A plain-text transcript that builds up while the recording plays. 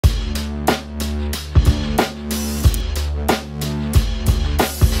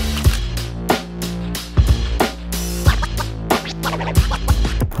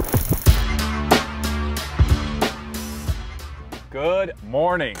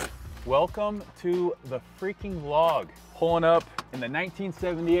morning. Welcome to the freaking vlog. Pulling up in the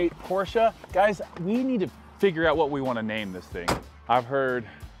 1978 Porsche. Guys, we need to figure out what we want to name this thing. I've heard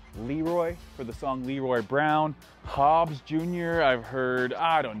Leroy for the song Leroy Brown, Hobbs Jr. I've heard,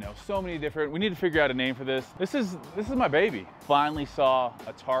 I don't know, so many different. We need to figure out a name for this. This is my baby. Finally saw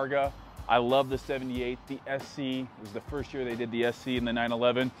a Targa. I love the 78, the SC. It was the first year they did the SC in the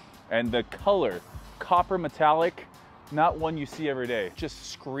 911. And the color, copper metallic, not one you see every day. Just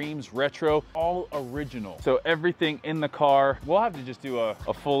screams retro, all original. So everything in the car, we'll have to just do a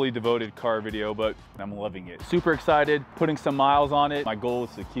fully devoted car video, but I'm loving it. Super excited, putting some miles on it. My goal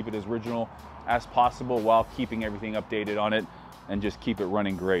is to keep it as original as possible while keeping everything updated on it and just keep it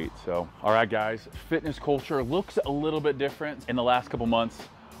running great. So, all right guys, fitness culture looks a little bit different. In the last couple months,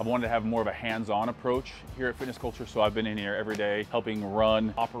 I've wanted to have more of a hands-on approach here at Fitness Culture, so I've been in here every day helping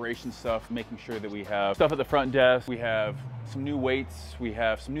run operation stuff, making sure that we have stuff at the front desk, we have some new weights, we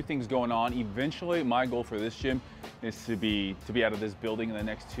have some new things going on. Eventually, my goal for this gym is to be out of this building in the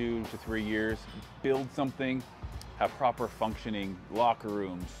next 2 to 3 years, build something, have proper functioning locker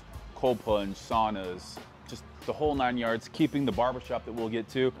rooms, cold plunge, saunas, just the whole 9 yards, keeping the barbershop that we'll get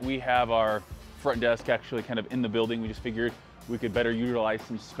to. We have our front desk actually kind of in the building. We just figured we could better utilize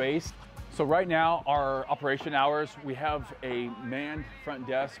some space. So right now, our operation hours, we have a manned front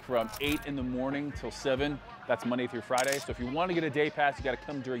desk from 8 in the morning till 7. That's Monday through Friday. So if you want to get a day pass, you got to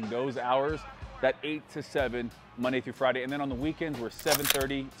come during those hours, that 8 to 7, Monday through Friday. And then on the weekends, we're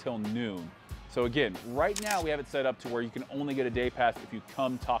 7:30 till noon. So again, right now we have it set up to where you can only get a day pass if you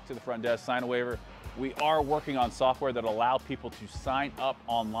come talk to the front desk, sign a waiver. We are working on software that allow people to sign up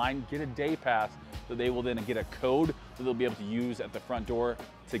online, get a day pass, so they will then get a code that they'll be able to use at the front door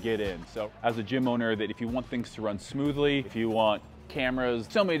to get in. So as a gym owner, that if you want things to run smoothly, if you want cameras,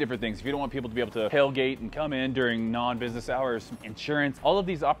 so many different things. If you don't want people to be able to tailgate and come in during non-business hours, insurance, all of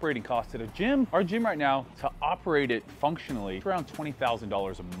these operating costs at a gym, our gym right now, to operate it functionally, it's around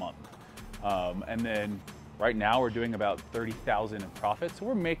 $20,000 a month. And then right now we're doing about 30,000 in profit. So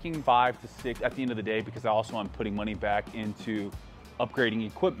we're making 5 to 6 at the end of the day, because also I'm putting money back into upgrading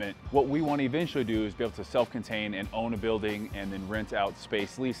equipment. What we want to eventually do is be able to self-contain and own a building and then rent out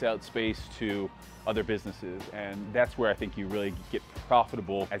space, lease out space to other businesses. And that's where I think you really get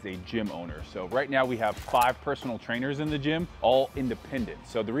profitable as a gym owner. So right now we have 5 personal trainers in the gym, all independent.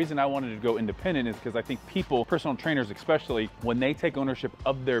 So the reason I wanted to go independent is because I think people, personal trainers especially, when they take ownership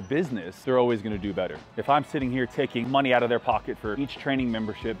of their business, they're always going to do better. If I'm sitting here taking money out of their pocket for each training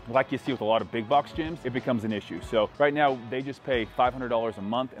membership, like you see with a lot of big box gyms, it becomes an issue. So right now they just pay $500 a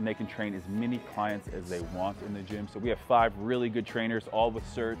month and they can train as many clients as they want in the gym. So we have 5 really good trainers, all with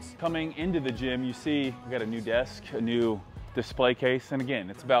certs. Coming into the gym, you see we got a new desk, a new display case, and again,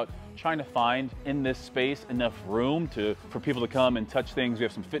 it's about trying to find in this space enough room for people to come and touch things. We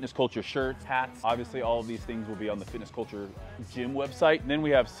have some Fitness Culture shirts, hats. Obviously, all of these things will be on the Fitness Culture gym website. And then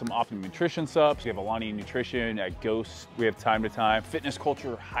we have some Optimum Nutrition subs. We have Alani Nutrition at Ghost. We have time to time Fitness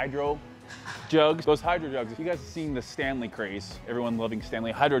Culture Hydro jugs. Those hydro jugs, if you guys have seen the Stanley craze, everyone loving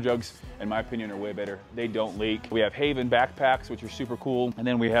Stanley, hydro jugs, in my opinion, are way better. They don't leak. We have Haven backpacks, which are super cool. And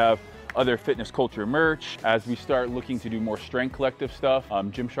then we have other Fitness Culture merch as we start looking to do more Strength Collective stuff.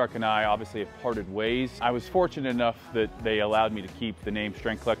 Gymshark and I obviously have parted ways. I was fortunate enough that they allowed me to keep the name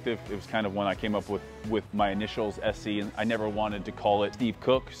Strength Collective. It was kind of when I came up with my initials, SC, and I never wanted to call it Steve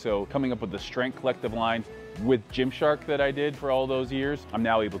Cook. So coming up with the Strength Collective line with Gymshark that I did for all those years, I'm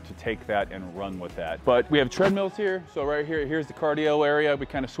now able to take that and run with that. But we have treadmills here. So right here, here's the cardio area. We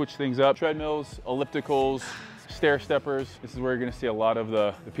kind of switch things up. Treadmills, ellipticals, stair steppers. This is where you're gonna see a lot of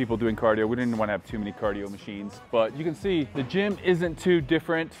the people doing cardio. We didn't want to have too many cardio machines, but you can see the gym isn't too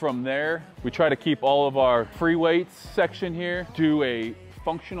different from there. We try to keep all of our free weights section here, do a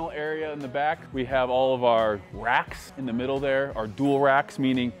functional area in the back. We have all of our racks in the middle there, our dual racks,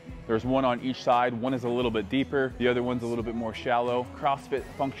 meaning there's one on each side. One is a little bit deeper, the other one's a little bit more shallow. CrossFit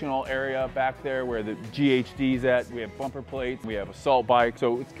functional area back there where the GHD's at. We have bumper plates, we have assault bike.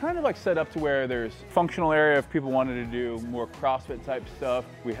 So it's kind of like set up to where there's functional area if people wanted to do more CrossFit type stuff.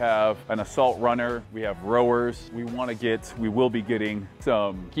 We have an assault runner, we have rowers. We will be getting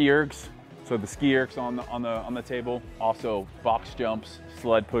some ski ergs. So the ski ergs on the table, also box jumps,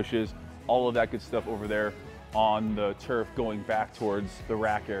 sled pushes, all of that good stuff over there on the turf going back towards the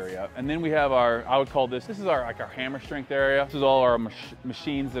rack area. And then we have I would call this is our hammer strength area. This is all our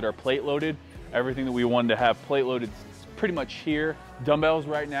machines that are plate loaded. Everything that we wanted to have plate loaded pretty much here. Dumbbells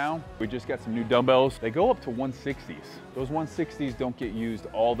right now, we just got some new dumbbells. They go up to 160s. Those 160s don't get used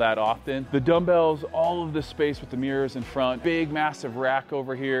all that often. The dumbbells, all of the space with the mirrors in front, big massive rack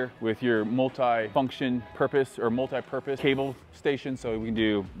over here with your multi-function purpose or multi-purpose cable station. So we can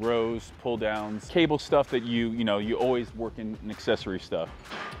do rows, pull downs, cable stuff that you always work in accessory stuff.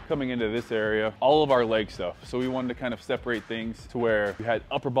 Coming into this area, all of our leg stuff. So we wanted to kind of separate things to where you had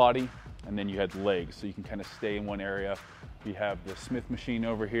upper body and then you had legs. So you can kind of stay in one area. We have the Smith machine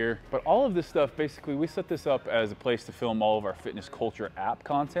over here. But all of this stuff, basically, we set this up as a place to film all of our Fitness Culture app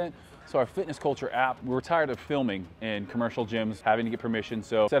content. So our Fitness Culture app, we're tired of filming in commercial gyms, having to get permission.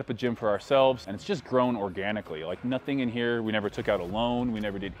 So set up a gym for ourselves, and it's just grown organically. Like nothing in here, we never took out a loan, we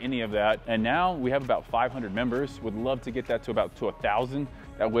never did any of that. And now we have about 500 members. Would love to get that to about 1,000.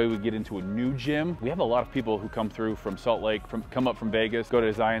 That way we get into a new gym. We have a lot of people who come through from Salt Lake, come up from Vegas, go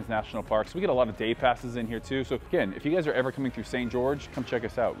to Zion's National Park. So we get a lot of day passes in here too. So again, if you guys are ever coming through St. George, come check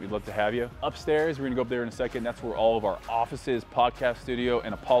us out. We'd love to have you. Upstairs, we're gonna go up there in a second. That's where all of our offices, podcast studio,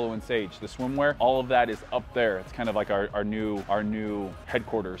 and Apollo and Sage, the swimwear, all of that is up there. It's kind of like our new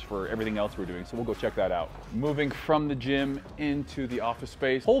headquarters for everything else we're doing. So we'll go check that out. Moving from the gym into the office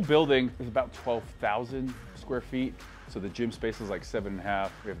space. Whole building is about 12,000 square feet. So the gym space is like 7.5.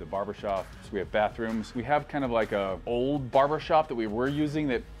 We have the barbershop, so we have bathrooms. We have kind of like a old barbershop that we were using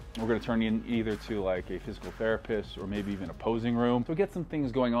that we're gonna turn in either to like a physical therapist or maybe even a posing room. So we get some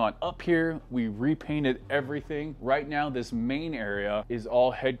things going on. Up here, we repainted everything. Right now, this main area is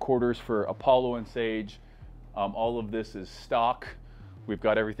all headquarters for Apollo and Sage. All of this is stock. We've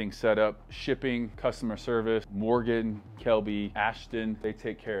got everything set up, shipping, customer service, Morgan, Kelby, Ashton, they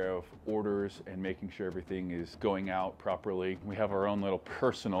take care of orders and making sure everything is going out properly. We have our own little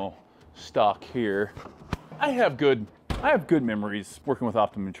personal stock here. I have good memories working with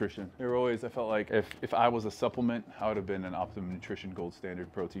Optimum Nutrition. They were always, I felt like if I was a supplement, I would have been an Optimum Nutrition Gold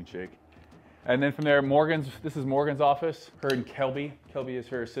Standard protein shake. And then from there, this is Morgan's office. Her and Kelby is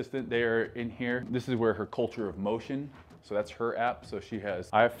her assistant. They are in here. This is where her Culture of Motion. So that's her app. So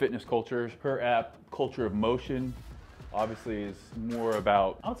I have Fitness Culture. Her app, Culture of Motion, obviously is more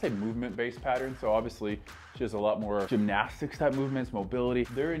about, I would say, movement-based patterns. So obviously she has a lot more gymnastics type movements, mobility.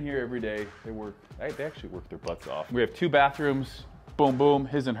 They're in here every day. They actually work their butts off. We have 2 bathrooms, boom, boom,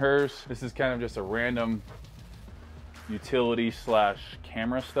 his and hers. This is kind of just a random utility /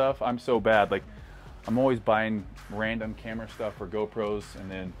 camera stuff. I'm so bad. Like I'm always buying random camera stuff for GoPros and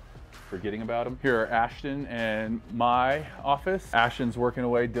then forgetting about them. Here are Ashton and my office. Ashton's working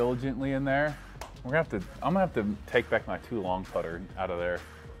away diligently in there. I'm gonna have to take back my too long putter out of there.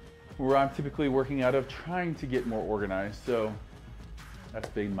 Where I'm typically working out of, trying to get more organized. So that's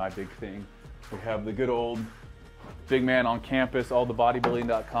my big thing. We have the good old big man on campus, all the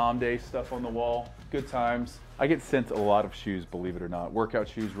bodybuilding.com day stuff on the wall. Good times. I get sent a lot of shoes, believe it or not. Workout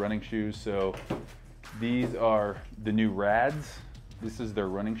shoes, running shoes. So these are the new Rads. This is their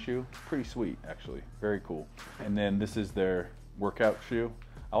running shoe. Pretty sweet, actually. Very cool. And then this is their workout shoe.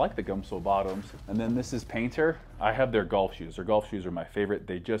 I like the gum sole bottoms. And then this is Painter. I have their golf shoes. Their golf shoes are my favorite.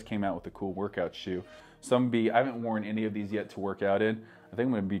 They just came out with a cool workout shoe. I haven't worn any of these yet to work out in. I think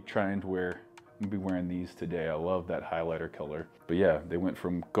I'm gonna be wearing these today. I love that highlighter color. But yeah, they went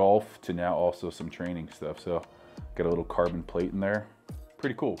from golf to now also some training stuff. So got a little carbon plate in there.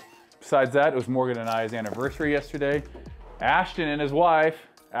 Pretty cool. Besides that, it was Morgan and I's anniversary yesterday. Ashton and his wife,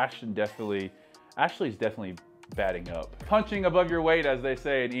 Ashley's definitely batting up. Punching above your weight, as they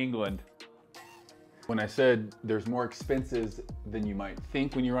say in England. When I said there's more expenses than you might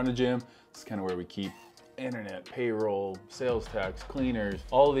think when you run a gym, it's kind of where we keep internet, payroll, sales tax, cleaners,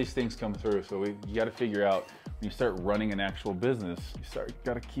 all of these things come through. So you got to figure out when you start running an actual business, you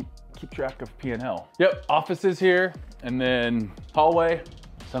got to keep track of P&L. Yep, offices here, and then hallway.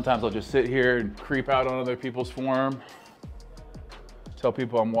 Sometimes I'll just sit here and creep out on other people's form. Tell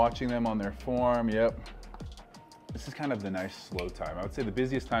people I'm watching them on their form. Yep. This is kind of the nice slow time. I would say the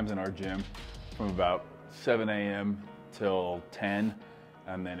busiest times in our gym from about 7 a.m. till 10.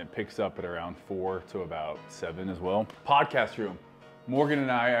 And then it picks up at around 4 to about 7 as well. Podcast room. Morgan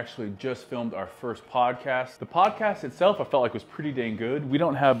and I actually just filmed our first podcast. The podcast itself, I felt like was pretty dang good. We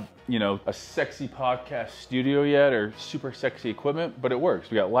don't have, a sexy podcast studio yet or super sexy equipment, but it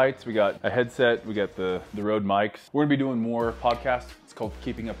works. We got lights, we got a headset, we got the Rode mics. We're gonna be doing more podcasts. It's called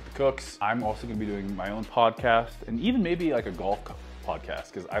Keeping Up with the Cooks. I'm also gonna be doing my own podcast and even maybe like a golf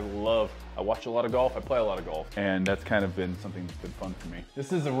podcast because I watch a lot of golf, I play a lot of golf, and that's kind of been something that's been fun for me.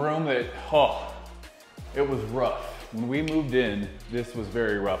 This is a room that, it was rough. When we moved in, this was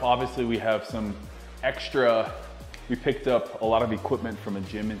very rough. Obviously we have some extra, We picked up a lot of equipment from a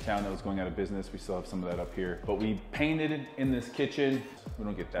gym in town that was going out of business. We still have some of that up here. But we painted in this kitchen. We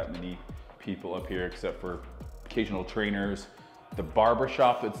don't get that many people up here except for occasional trainers, the barber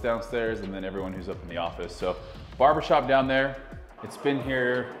shop that's downstairs, and then everyone who's up in the office. So barber shop down there, it's been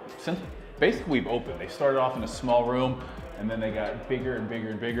here since basically we've opened. They started off in a small room and then they got bigger and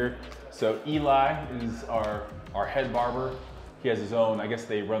bigger and bigger. So Eli is our head barber. He has his own, I guess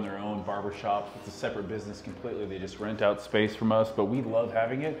they run their own barber shop. It's a separate business completely. They just rent out space from us, but we love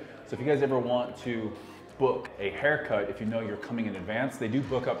having it. So if you guys ever want to book a haircut, if you know you're coming in advance, they do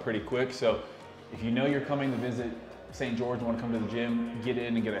book up pretty quick. So if you know you're coming to visit St. George and want to come to the gym, get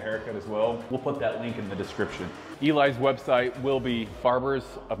in and get a haircut as well. We'll put that link in the description. Eli's website will be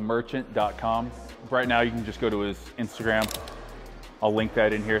barbersofmerchant.com. Right now you can just go to his Instagram. I'll link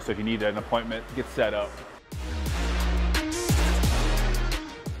that in here, so if you need an appointment, get set up.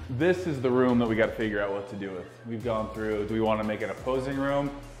 This is the room that we got to figure out what to do with. We've gone through, do we want to make it a posing room?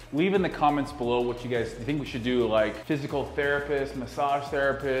 Leave in the comments below what you guys think we should do, like physical therapist, massage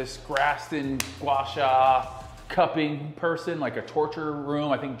therapist, Graston, gua sha, cupping person, like a torture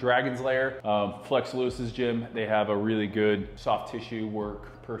room. I think Dragon's Lair, Flex Lewis's gym, they have a really good soft tissue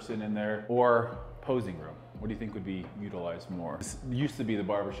work person in there, or posing room. What do you think would be utilized more? This used to be the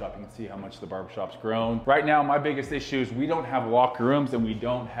barbershop. You can see how much the barbershop's grown. Right now, my biggest issue is we don't have locker rooms and we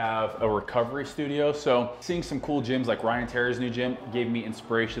don't have a recovery studio. So seeing some cool gyms like Ryan Terry's new gym gave me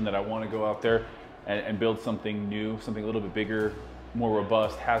inspiration that I want to go out there and build something new, something a little bit bigger, more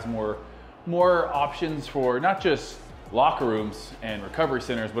robust, has more options for not just locker rooms and recovery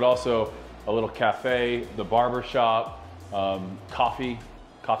centers, but also a little cafe, the barbershop, coffee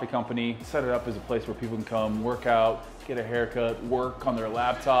company. Set it up as a place where people can come work out, get a haircut, work on their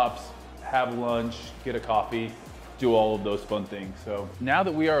laptops, have lunch, get a coffee, do all of those fun things. So now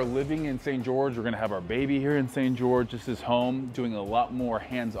that we are living in St. George, we're gonna have our baby here in St. George. This is home, doing a lot more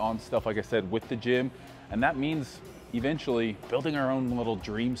hands-on stuff, like I said, with the gym. And that means eventually building our own little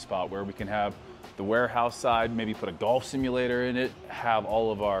dream spot where we can have the warehouse side, maybe put a golf simulator in it, have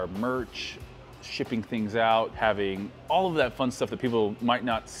all of our merch, shipping things out, having all of that fun stuff that people might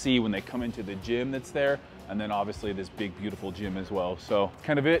not see when they come into the gym that's there. And then obviously this big, beautiful gym as well. So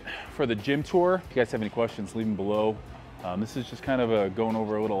kind of it for the gym tour. If you guys have any questions, leave them below. This is just kind of going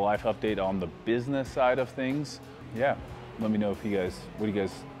over a little life update on the business side of things. Yeah, let me know if what you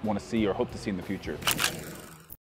guys want to see or hope to see in the future.